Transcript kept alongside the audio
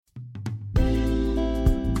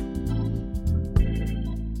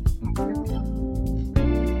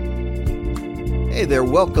Hey there,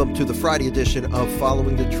 welcome to the Friday edition of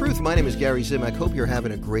Following the Truth. My name is Gary Zimak. Hope you're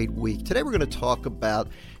having a great week. Today we're going to talk about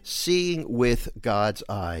seeing with God's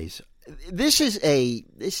eyes. This is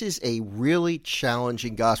a really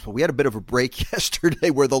challenging gospel. We had a bit of a break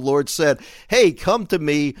yesterday where the Lord said, hey, come to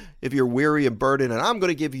me if you're weary and burdened, and I'm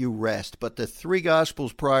going to give you rest. But the three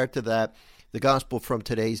gospels prior to that, the gospel from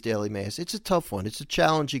today's daily mass, it's a tough one. It's a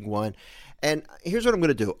challenging one. And here's what I'm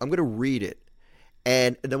going to do. I'm going to read it.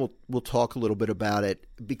 And then we'll talk a little bit about it,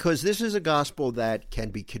 because this is a gospel that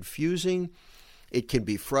can be confusing, it can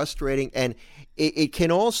be frustrating, and it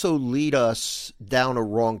can also lead us down a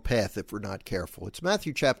wrong path if we're not careful. It's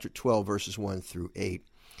Matthew chapter 12, verses 1 through 8.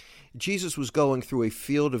 Jesus was going through a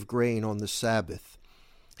field of grain on the Sabbath.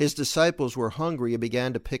 His disciples were hungry and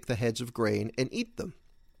began to pick the heads of grain and eat them.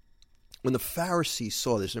 When the Pharisees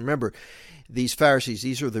saw this, and remember, these Pharisees,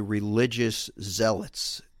 these are the religious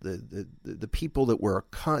zealots, the people that were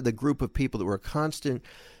the group of people that were a constant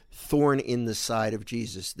thorn in the side of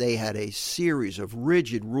Jesus. They had a series of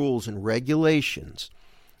rigid rules and regulations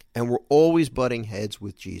and were always butting heads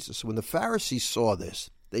with Jesus. So when the Pharisees saw this,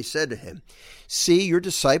 they said to him, see, your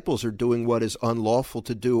disciples are doing what is unlawful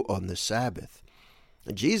to do on the Sabbath.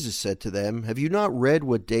 And Jesus said to them, have you not read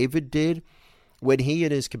what David did when he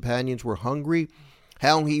and his companions were hungry,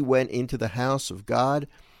 how he went into the house of God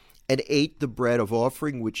and ate the bread of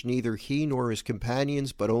offering, which neither he nor his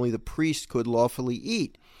companions, but only the priest could lawfully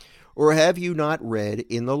eat? Or have you not read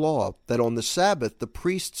in the law that on the Sabbath the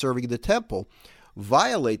priests serving the temple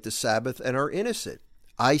violate the Sabbath and are innocent?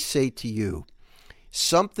 I say to you,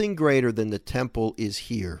 something greater than the temple is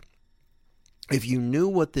here. If you knew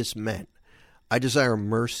what this meant, I desire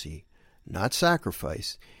mercy, not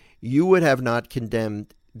sacrifice, you would have not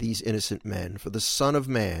condemned these innocent men, for the Son of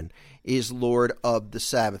Man is Lord of the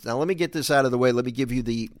Sabbath. Now, let me get this out of the way. Let me give you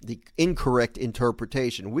the incorrect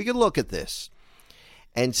interpretation. We can look at this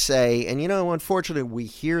and say, and unfortunately, we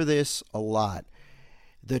hear this a lot.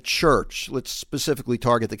 The church, let's specifically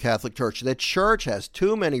target the Catholic Church, the church has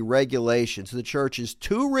too many regulations. The church is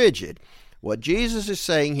too rigid. What Jesus is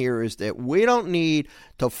saying here is that we don't need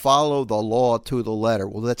to follow the law to the letter.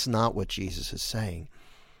 Well, that's not what Jesus is saying.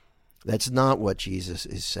 That's not what Jesus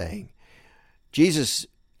is saying. Jesus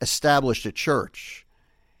established a church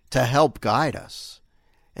to help guide us.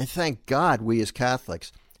 And thank God we as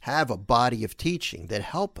Catholics have a body of teaching that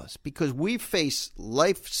help us, because we face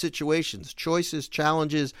life situations, choices,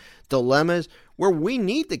 challenges, dilemmas where we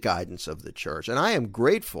need the guidance of the church. And I am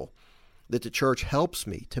grateful that the church helps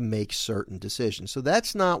me to make certain decisions. So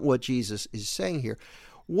that's not what Jesus is saying here.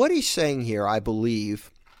 What he's saying here, I believe,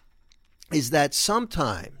 is that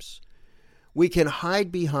sometimes we can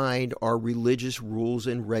hide behind our religious rules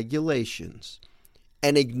and regulations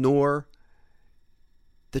and ignore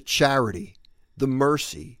the charity, the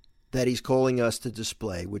mercy that he's calling us to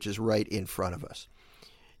display, which is right in front of us.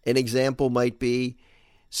 An example might be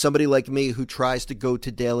somebody like me who tries to go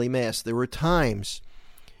to daily mass. There were times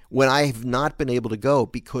when I have not been able to go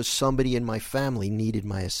because somebody in my family needed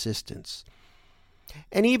my assistance.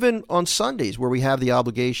 And even on Sundays, where we have the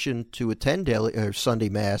obligation to attend daily or Sunday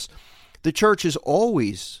mass, the church has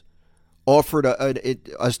always offered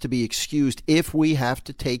us to be excused if we have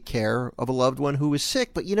to take care of a loved one who is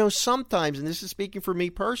sick. But sometimes, and this is speaking for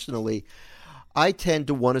me personally, I tend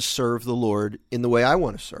to want to serve the Lord in the way I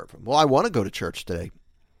want to serve him. Well, I want to go to church today.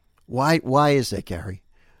 Why is that, Gary?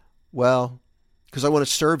 Well, because I want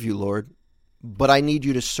to serve you, Lord, but I need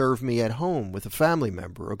you to serve me at home with a family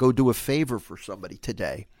member, or go do a favor for somebody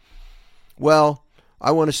today. Well,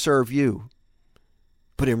 I want to serve you.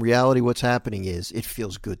 But in reality, what's happening is it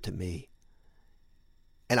feels good to me.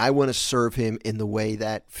 And I want to serve him in the way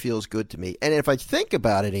that feels good to me. And if I think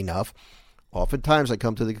about it enough, oftentimes I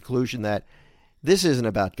come to the conclusion that this isn't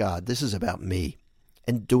about God. This is about me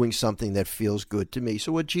and doing something that feels good to me.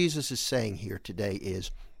 So what Jesus is saying here today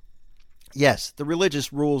is, yes, the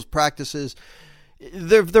religious rules, practices,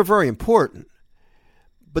 they're very important.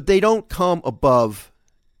 But they don't come above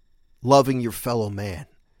loving your fellow man.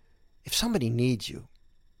 If somebody needs you,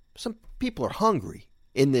 some people are hungry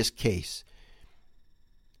in this case,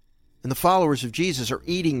 and the followers of Jesus are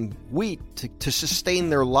eating wheat to sustain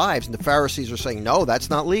their lives, and the Pharisees are saying, no, that's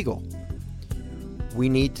not legal. We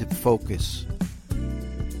need to focus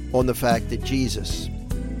on the fact that Jesus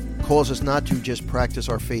calls us not to just practice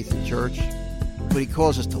our faith in church, but he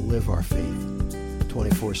calls us to live our faith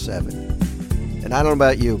 24/7. And I don't know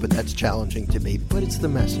about you, but that's challenging to me, but it's the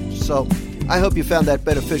message. So I hope you found that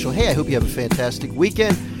beneficial. Hey, I hope you have a fantastic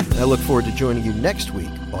weekend, and I look forward to joining you next week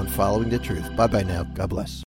on Following the Truth. Bye-bye now. God bless.